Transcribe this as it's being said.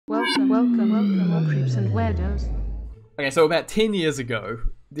welcome, More Creeps and Weirdos. Okay, so about 10 years ago,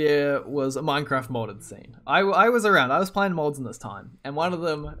 there was a Minecraft modded scene. I was around, I was playing mods in this time, and one of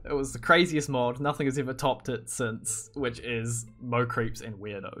them, it was the craziest mod, nothing has ever topped it since, which is More Creeps and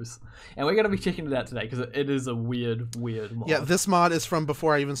Weirdos. And we're going to be checking it out today, because it is a weird mod. Yeah, this mod is from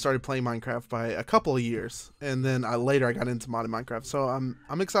before I even started playing Minecraft by a couple of years, and then later I got into modding Minecraft, so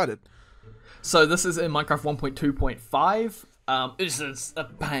I'm excited. So this is in Minecraft 1.2.5. It's a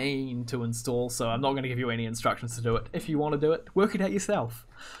pain to install, so I'm not going to give you any instructions to do it. If you want to do it, work it out yourself.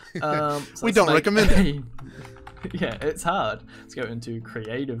 So we don't recommend it. Yeah, it's hard. Let's go into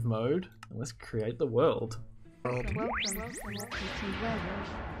creative mode, and let's create the world. Welcome, More Creeps and Weirdos.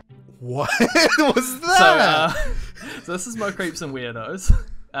 What was that? So this is More Creeps and Weirdos.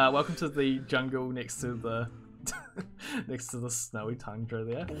 Welcome to the jungle next to the snowy tundra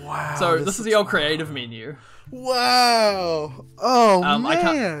there. Wow. So this is the old creative menu. Wow. Oh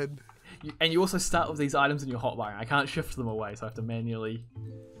man. And you also start with these items in your hotbar. I can't shift them away, so I have to manually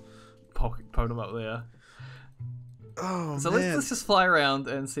poke them up there. Oh so man. let's just fly around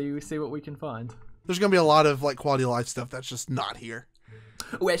and see what we can find. There's gonna be a lot of like quality of life stuff that's just not here.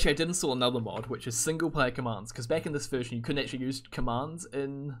 Oh, actually, I did install another mod, which is single player commands, because back in this version you couldn't actually use commands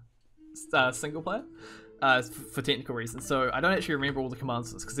in single player. For technical reasons, so I don't actually remember all the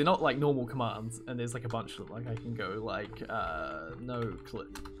commands because they're not like normal commands, and there's like a bunch of them. Like I can go like no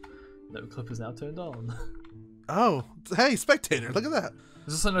clip is now turned on. Oh, hey spectator, look at that.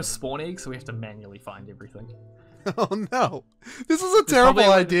 There's also no spawn eggs, so we have to manually find everything. Oh no, this is a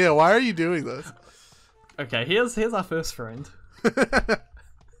terrible idea. Why are you doing this? Okay, here's our first friend.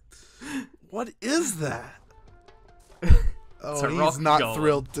 What is that? Oh, he's not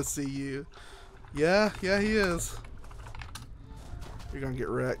thrilled to see you. Yeah, he is. You're gonna get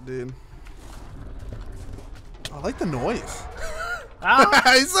wrecked, dude. I like the noise.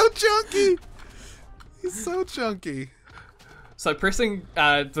 He's so chunky. He's so chunky. So pressing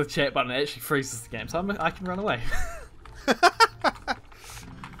the chat button actually freezes the game, so I can run away. That's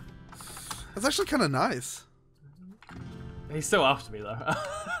actually kind of nice. He's still after me though.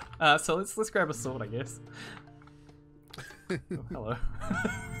 So let's grab a sword, I guess. Oh, hello.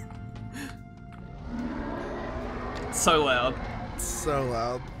 So loud. So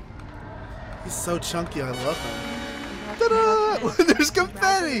loud. He's so chunky, I love him. Ta-da! There's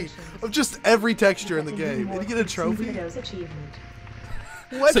confetti of just every texture in the game. Did you get a trophy?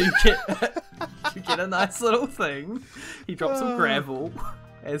 What? So you get a nice little thing. He drops some gravel,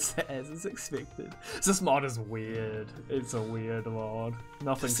 as is expected. So this mod is weird. It's a weird mod.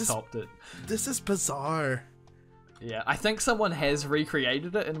 Nothing's topped it. This is bizarre. Yeah, I think someone has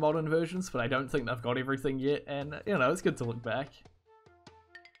recreated it in modern versions, but I don't think they've got everything yet, and, you know, it's good to look back.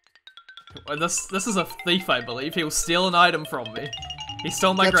 Well, this is a thief, I believe. He'll steal an item from me. He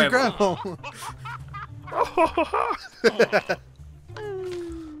stole my gravel.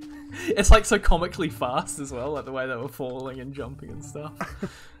 It's, like, so comically fast as well, like the way they were falling and jumping and stuff.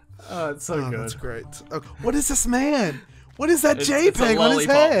 Oh, it's so good. That's great. Okay. What is this man? What is that JPEG on his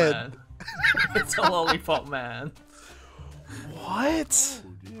head? Man. It's a lollipop man. What?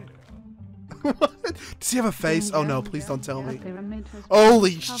 What? Does he have a face? Oh no, please don't tell me.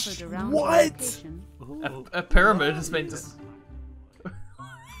 Holy sh! What? A pyramid has been just...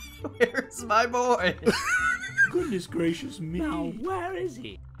 Where's my boy? Goodness gracious me. Now, where is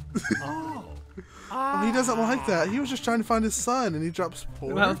he? Oh, he doesn't like that. He was just trying to find his son and he drops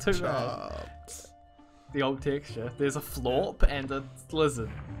pork chops. The old texture. There's a florp and a lizard.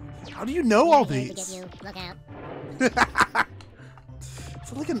 How do you know all these? Look out.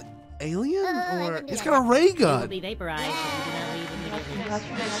 Is it like an alien? Or he's got a ray gun. Be vaporized if you do not leave immediately.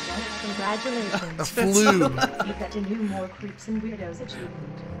 Congratulations. A flube. You got a new More Creeps and Weirdos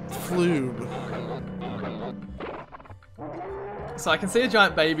achievement. Flube. So I can see a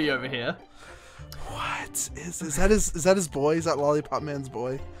giant baby over here. What is that? Is that his boy? Is that Lollipop Man's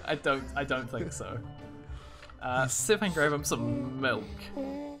boy? I don't think so. See if I can grab him some milk.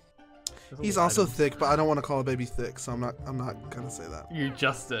 He's also thick, but I don't want to call a baby thick, so I'm not gonna say that. You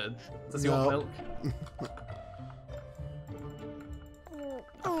just did. Does he want milk?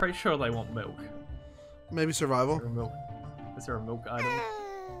 I'm pretty sure they want milk. Maybe survival. Is there a milk item?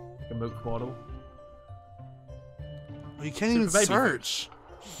 Like a milk bottle? Oh, you can't even search.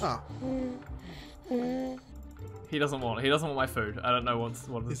 Oh. He doesn't want my food. I don't know what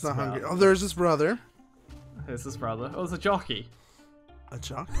He's not hungry. Oh, there's his brother. There's his brother. Oh, there's a jockey. A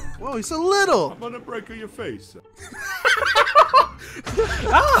jockey? Whoa, he's so little! I'm gonna break your face.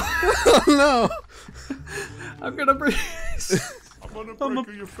 Oh no! I'm gonna break. I'm gonna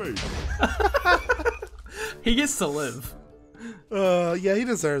break your face. He gets to live. Yeah, he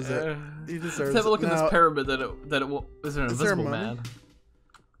deserves it. He deserves it. Let's have a look at Now- this pyramid is there an Is there invisible money? man?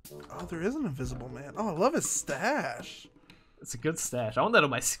 Oh, there is an invisible man. Oh, I love his stash. It's a good stash. I want that on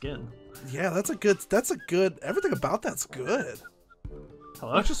my skin. Yeah, that's a good. Everything about that's good.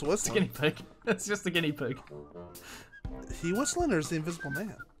 Hello? What's just It's a whistling? guinea pig. It's just a guinea pig. He whistling or is the invisible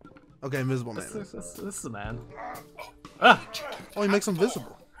man? Okay, invisible man. This is a man. Ah! Oh, he makes him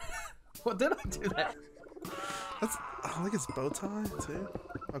visible. What did I do that? That's. I like his bow tie too.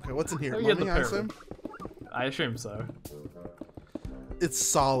 Okay, what's in here? Let me get the Mummy, I assume. pyramid. I assume so. It's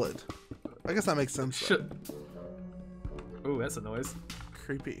solid. I guess that makes sense. Though. Shit. Ooh, that's a noise.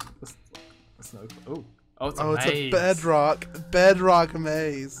 Creepy. That's no. Ooh. Oh, it's a Oh, it's maze. a bedrock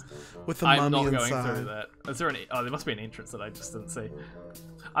maze with a I'm mummy not going inside. through that. Is there any? Oh, there must be an entrance that I just didn't see.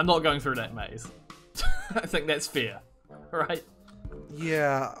 I'm not going through that maze. I think that's fair, right?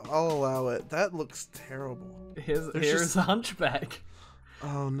 Yeah, I'll allow it. That looks terrible. Here's just- a hunchback.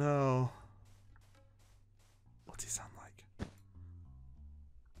 Oh no. What's he sound like?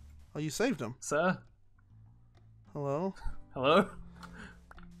 Oh, you saved him. Sir, Hello? hello.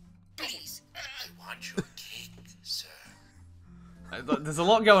 Please, I want your cake, sir. There's a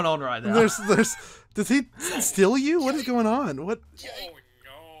lot going on right now. There's. Does he steal you? What is going on? What? Oh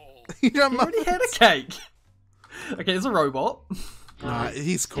no. You got He already had a cake. Okay, it's a robot. Nah,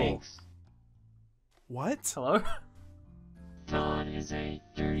 he's cool. Stinks. What? Hello. John is a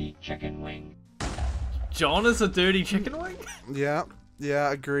dirty chicken wing. John is a dirty chicken wing. Yeah.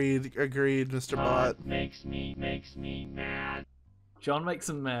 Yeah, agreed, Mr. Bot. Makes me mad. John makes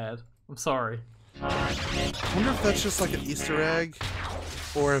him mad. I'm sorry. I wonder if that's just like an Easter egg,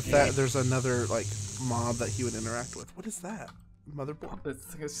 or if there's another like mob that he would interact with. What is that? Motherboard?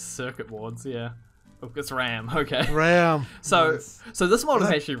 It's circuit boards. Yeah. Oh, it's RAM. Okay. Ram. So, Nice. so this mod is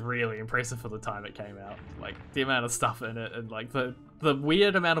That- actually really impressive for the time it came out. Like the amount of stuff in it, and like the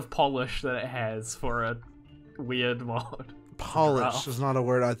weird amount of polish that it has for a weird mod. Polish giraffe. is not a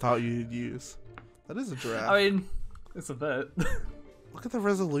word I thought you'd use. That is a giraffe. I mean, it's a bit. Look at the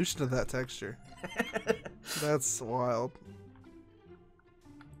resolution of that texture. That's wild.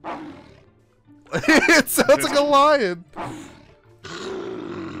 It sounds like a lion.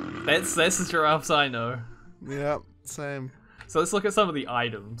 That's the giraffes I know. Yep, same. So let's look at some of the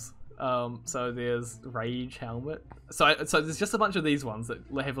items. So there's Rage Helmet. So there's just a bunch of these ones that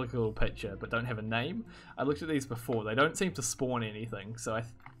have like a little picture but don't have a name. I looked at these before. They don't seem to spawn anything. So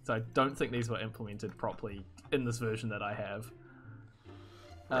I don't think these were implemented properly in this version that I have.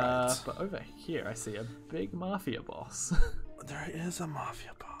 Right. But over here I see a big mafia boss. There is a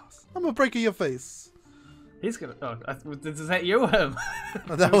mafia boss. I'm gonna break your face. He's gonna. Oh, is that you or him?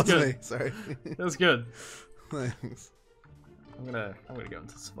 Oh, that was good. me. Sorry. That was good. Thanks. I'm gonna go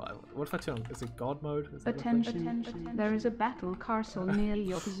into survival. What if I turn? Is it God mode? Is that a thing? Attention. There is a battle castle near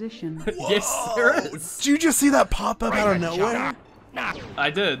your position. Yes, there is. Did you just see that pop up out of nowhere?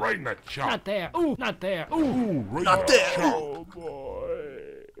 I did. Right in the chop. Not there. Ooh, not there. Ooh. Not there. Oh boy.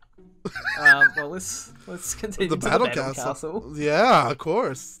 Well, let's continue The to battle the battle castle. castle. Yeah, of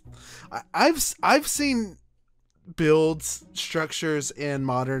course. I've seen builds structures in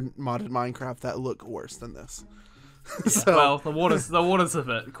modern Minecraft that look worse than this. So Well, the water's a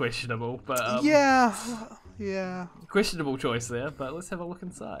bit questionable, but yeah. questionable choice there. But let's have a look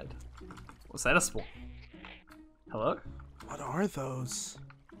inside. What's that? A spawn? Hello? What are those?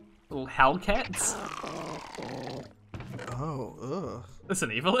 Little hellcats? Oh, ugh. It's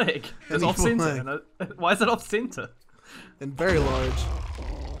an evil egg. It's An off evil center. Why is it off center? And very large.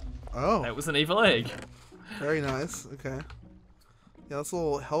 Oh, That was an evil egg. very nice. Okay. Yeah, that's a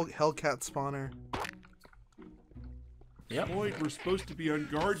little Hellcat spawner. Yep. Floyd, we're supposed to be on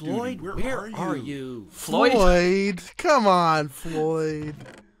guard Floyd, duty. Where are you? Floyd. Come on, Floyd.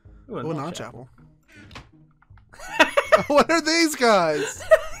 Ooh, a Oh, notch notch apple. What are these guys?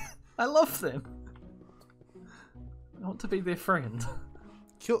 I love them. I want to be their friend.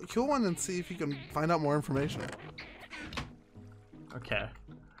 Kill one and see if you can find out more information. Okay.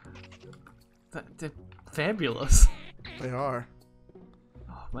 They're fabulous. They are.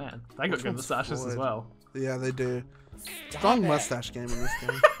 Oh man, they got Which good one's mustaches as Floyd? well. Yeah, they do. Strong mustache game in this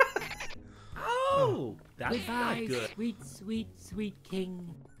game. Oh, that's not Goodbye, good. sweet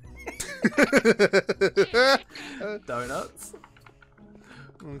king. Donuts.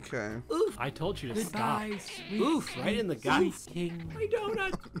 Okay. Oof! I told you to stop. Goodbye, sweet, Oof! Right in the guts. king. My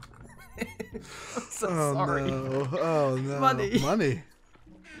donut. I'm so Oh sorry. no. Oh no. Money. Money.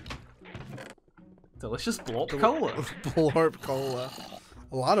 Delicious blop cola. Blorp cola.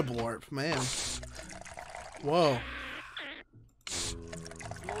 A lot of blorp, man. Whoa.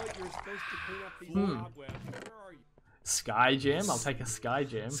 Floyd, you're supposed to clean up these Hmm. cobwebs. Where are you? Sky Gem. I'll take a Sky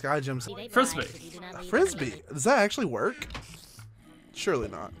Gem. Sky Gem's Frisbee. Frisbee. Does that actually work? Surely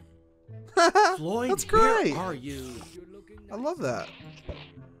not. Floyd, That's great. where are you? I love that.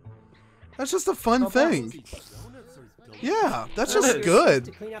 That's just a fun thing. Yeah, that's just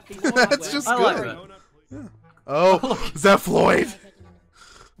good. That's just I good. like that. Yeah. Oh, is that Floyd?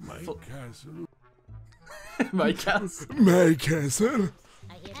 My castle. My castle. My castle.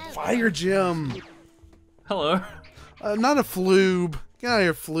 Fire Gem. Hello. Not a floob. Get out of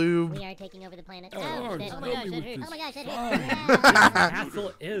here, floob. We are taking over the planet. Oh, shit. help Oh my gosh, me that with hurt. this. Oh my gosh, that Oh, hurt.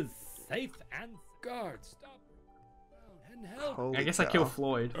 castle is safe and guard. Stop. And help. Holy I guess I cow. kill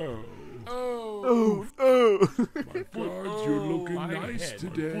Floyd. Oh, oh. My guards, you're looking nice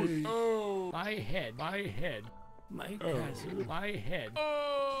today. My head, my castle, my head.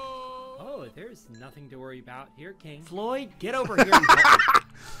 Oh, there's nothing to worry about here, King. Floyd, get over here and help me.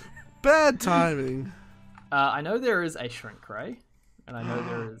 Bad timing. I know there is a Shrink Ray, and I know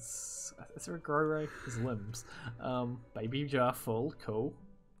there is there a Grow Ray? There's limbs. Baby jar full, cool.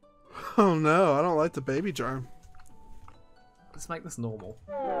 Oh no, I don't like the baby jar. Let's make this normal.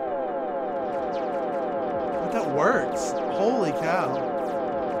 But that works. Holy cow.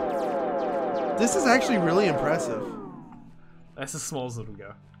 This is actually really impressive. That's as small as it'll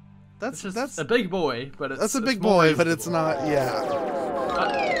go. That's It's just a big boy, but it's that's a it's big more boy, but it's reasonable. not. Yeah.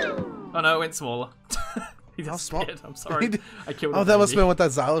 Oh no, it went smaller. He How just small? spit. I'm sorry. I killed. Oh, a that must have baby. been what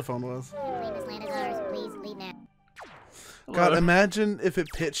that xylophone was. Clean, this land is ours. Please leave now. God, Hello. imagine if it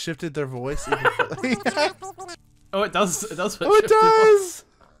pitch shifted their voice. Even Oh, it does. It does. oh, it does.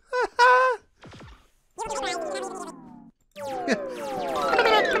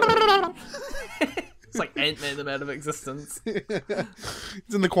 It's like Ant-Man, the man of existence.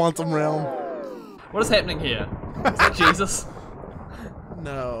 It's in the quantum realm. What is happening here? Is that Jesus?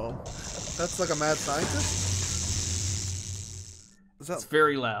 No, that's like a mad scientist. Is It's that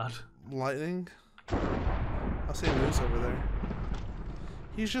very loud. lightning? I see a moose over there.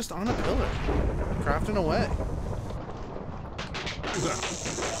 He's just on a pillar, crafting away.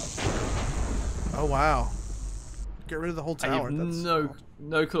 Oh wow! Get rid of the whole I tower. have That's...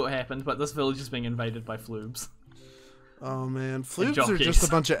 no clue what happened, but this village is being invaded by floobs. Oh man, flukes are jockeys. just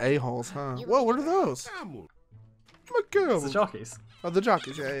a bunch of a-holes, huh? Whoa, what are those? It's the jockeys. Oh, the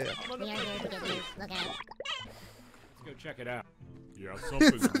jockeys. Yeah, yeah. We are here to get you. Look out. Let's go check it out. Yeah,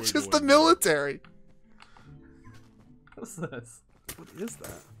 something's Yeah. Just the military. What's this? What is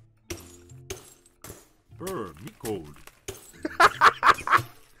that? Me cold.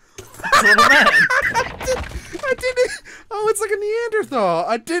 Little man. I didn't. Oh, it's like a Neanderthal.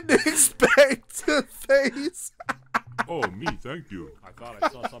 I didn't expect the face. Oh, me, thank you. I thought I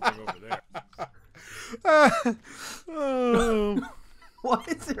saw something over there. Oh, Why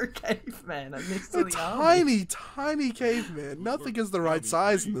is there a caveman next to a the army? tiny, tiny caveman. Nothing is the right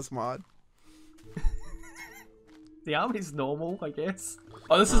size in this mod. The army's normal, I guess.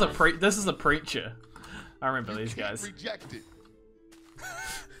 Oh, this is a preacher. I remember these guys. Rejected.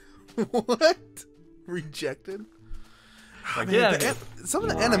 What? Rejected? Like, Man, yeah, some of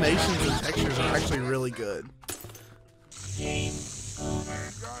the animations and textures are actually really good. You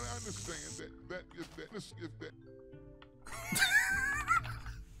gotta understand that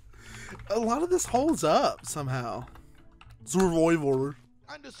A lot of this holds up somehow. Survivor.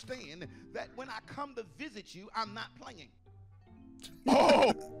 understand that when I come to visit you, I'm not playing.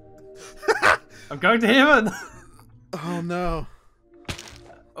 Oh! I'm going to heaven. Oh no.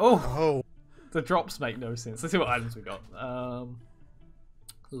 Oh, Oh. the drops make no sense. Let's see what items we got.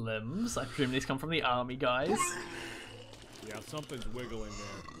 Limbs. I presume these come from the army guys. Yeah, something's wiggling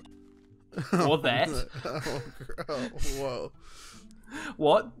there. Or that. Oh, whoa.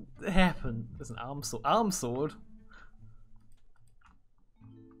 What happened? There's an arm sword. Arm sword.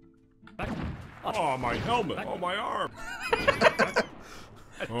 Oh, my helmet. Oh, my arm.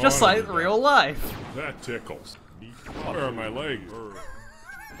 Just like real life. That tickles. Where are my legs?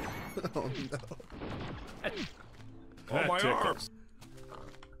 Oh no. Oh, my tickles.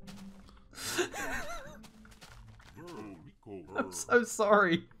 I'm so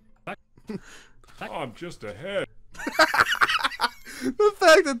sorry. Oh, I'm just ahead. The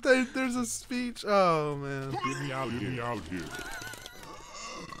fact that there's a speech. Oh man. Get me out here.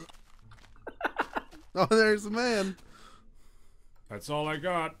 Oh, there's a man. That's all I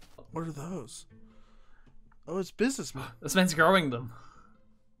got. What are those? Oh, it's businessman. This man's growing them.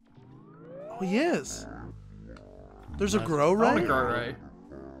 Oh, he is. There's a grow Oh, ray. a grow ray.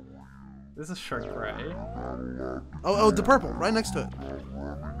 This is shrink ray. Oh, the purple, right next to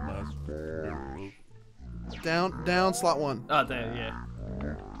it. Down, slot one. Oh, there, yeah.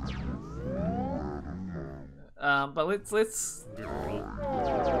 But let's It's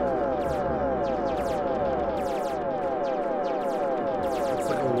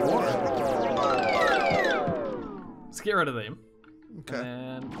like a war. let's get rid of them. Okay.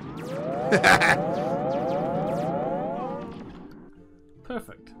 And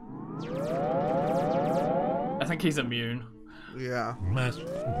perfect. I think he's immune. Yeah. Must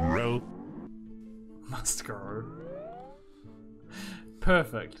grow. Must grow.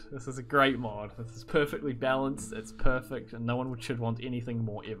 Perfect. This is a great mod. This is perfectly balanced. It's perfect, and no one should want anything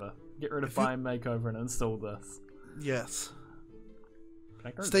more ever. Get rid of Biome Makeover and install this. Yes. Can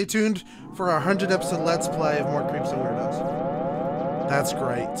I go? Stay tuned for our 100 episode Let's Play of More Creeps and Weirdos. That's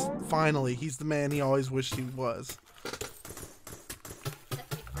great. Finally, he's the man he always wished he was.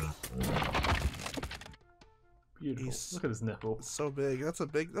 Beautiful. Look at his nipple. So big. That's a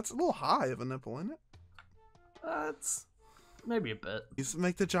little high of a nipple, isn't it? It's maybe a bit. He's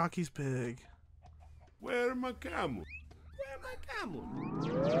make the jockeys big. Where my camel? Where my camel?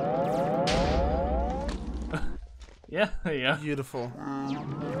 Yeah, there you go. Beautiful. I'm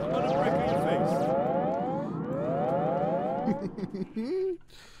gonna break your face.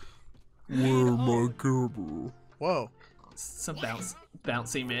 Where my camel? Whoa. Some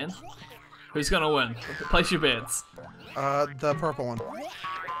bouncy man. Who's gonna win? Place your bets. The purple one.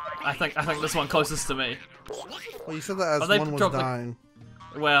 I think this one closest to me. Well, you said that as they one was dropped dying.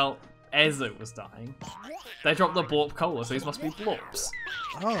 Well, as it was dying, they dropped the blorp cola, so these must be blorps.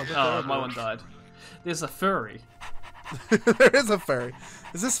 Oh, Oh, my one died. There's a furry. there is a fairy.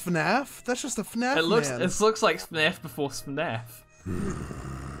 Is this FNAF? That's just a FNAF It looks man. it looks like FNAF before FNAF.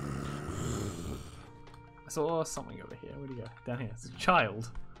 I saw something over here. Where'd he go? Down here. It's a child.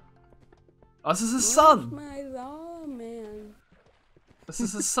 Oh, this is his son. My law, man. This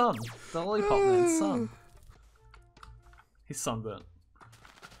is his son. The lollipop man's son. He's sunburnt.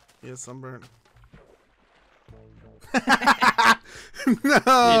 Yeah, sunburnt.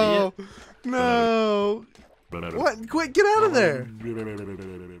 No! No! What? Quick, get out of there!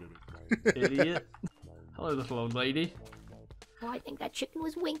 Idiot. Hello, little old lady. Oh, I think that chicken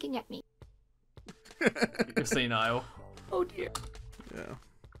was winking at me. You're senile. Oh dear. Yeah.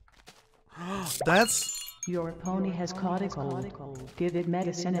 That's... Your pony has caught a cold. Give it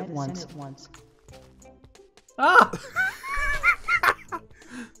medicine at once. Ah!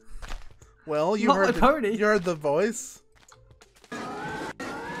 Well, you Not heard my pony. You heard the voice.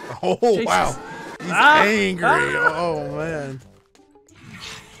 Oh, Jesus. wow. He's angry. Oh, man.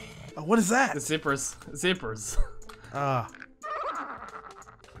 Oh, what is that? The zebras. Zebras. Ah.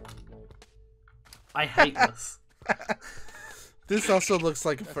 I hate this. This also looks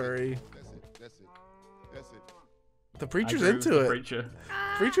like a furry. That's it. The preacher's I agree with into the it. Preacher.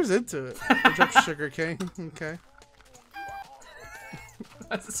 Preacher's into it. Good job, sugar cane. Okay.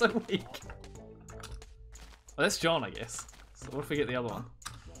 That's so weak. Oh, that's John, I guess. So what if we get the other one?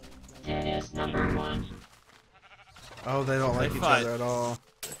 Yes, number one. Oh, they don't like each fight. other at all.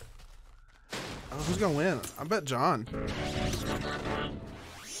 Oh, who's gonna win? I bet John.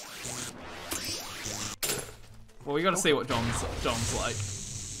 Well, we gotta see what John's like.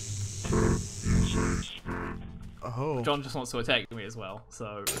 Oh. John just wants to attack me as well,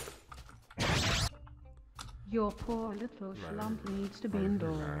 so... Your poor little schlump needs to be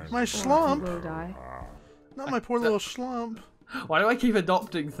indoors. My or he schlump? will die. Not my poor little schlump. Why do I keep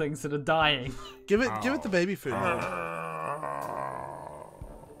adopting things that are dying? Give it the baby food.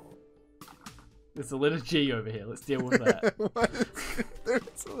 There's a letter G over here, let's deal with that.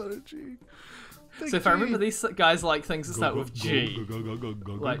 There's a letter G. So if I remember, these guys like things that start with G.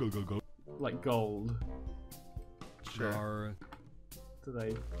 Like gold. Sure. Do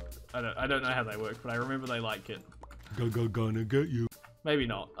they... I don't know how they work, but I remember they like it. Gonna get you. Maybe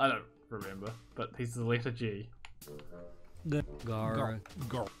not, I don't remember, but he's the letter G. Gar.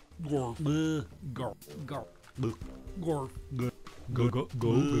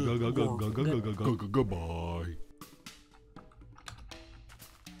 Goodbye.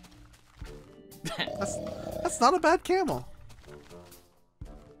 That's not a bad camel.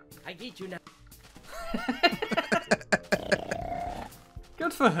 I get you now.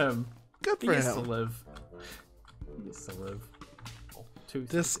 Good for him. Good He for gets to him. live. He gets to live. Oh,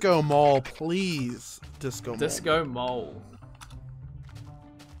 Disco Mole, please. Disco Mole. Disco Mole.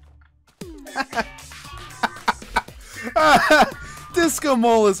 Disco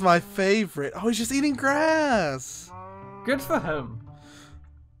Mole is my favorite. Oh, he's just eating grass. Good for him.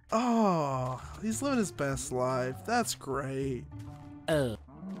 Oh, he's living his best life. That's great. Oh.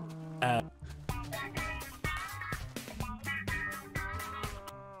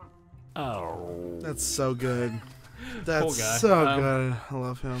 That's so good. That's Poor guy. so good. I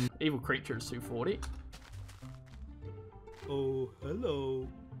love him. Evil Creature is 240. Oh, hello.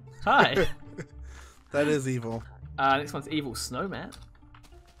 Hi. That is evil. Next one's Evil Snowman.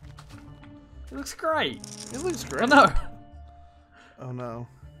 It looks great. It looks great. Oh no, Oh no.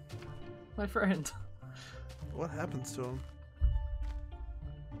 my friend. What happens to him?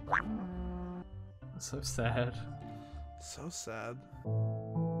 That's so sad. So sad.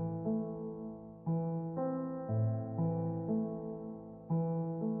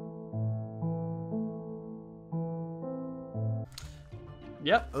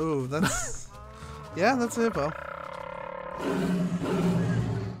 Yep. Oh, that's... yeah, that's a hippo.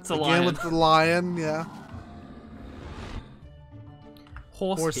 It's a Again lion. with the lion, yeah.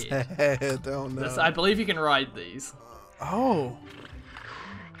 Horse head. head. Oh no. This, I believe you can ride these. Oh.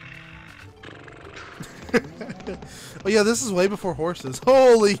 Oh yeah, this is way before horses.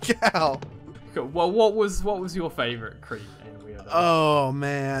 Holy cow. Cool. Well, what was your favorite creep and weirdo? Oh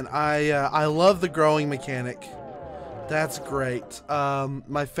man, I love the growing mechanic. That's great.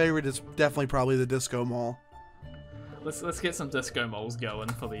 My favorite is definitely probably the disco mole. Let's get some disco moles going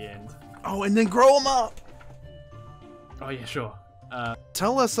for the end. Oh, and then grow them up. Oh yeah, sure.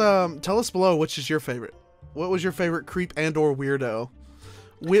 Tell us below which is your favorite. What was your favorite creep and/or weirdo?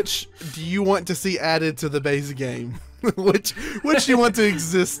 Which do you want to see added to the base game? which do you want to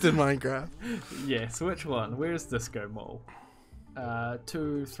exist in Minecraft? Yes, which one? Where's disco mole?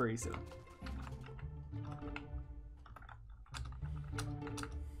 237.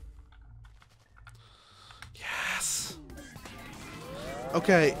 Yes.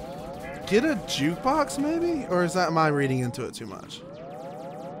 Okay, get a jukebox maybe, or is that am I reading into it too much?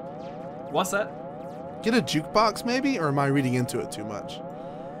 What's that? Get a jukebox maybe, or am I reading into it too much?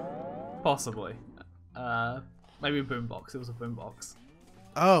 Possibly. Maybe a boombox. It was a boombox.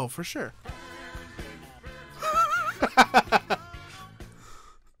 Oh, for sure.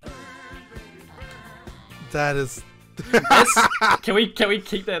 That is. Can we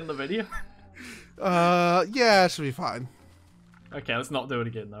keep that in the video? Yeah, it should be fine. Okay, let's not do it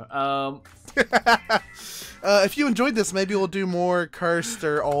again though. If you enjoyed this, maybe we'll do more cursed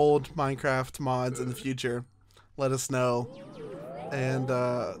or old Minecraft mods in the future. Let us know. And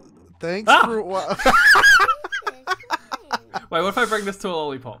thanks for Wait, what if I bring this to a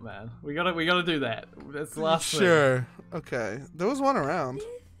lollipop, man? We gotta do that. That's the last thing. Sure. Okay. There was one around.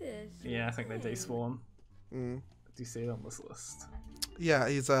 Yeah, I think they despawn. Mm. Do you see it on this list? Yeah,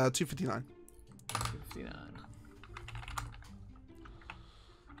 he's 259. 259.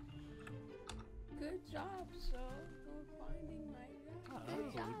 Good job, so for finding my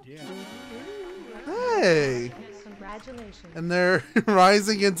Oh, dear. Hey. Congratulations. And they're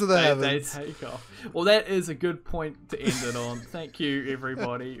rising into the They heavens. take off. Well, that is a good point to end it on. Thank you,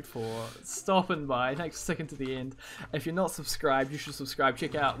 everybody, for stopping by. Thanks for sticking to the end. If you're not subscribed, you should subscribe.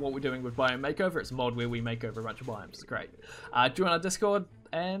 Check out what we're doing with Biome Makeover. It's a mod where we make over a bunch of biomes. It's great. Join our Discord,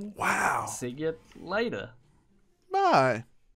 and Wow. see you later. Bye.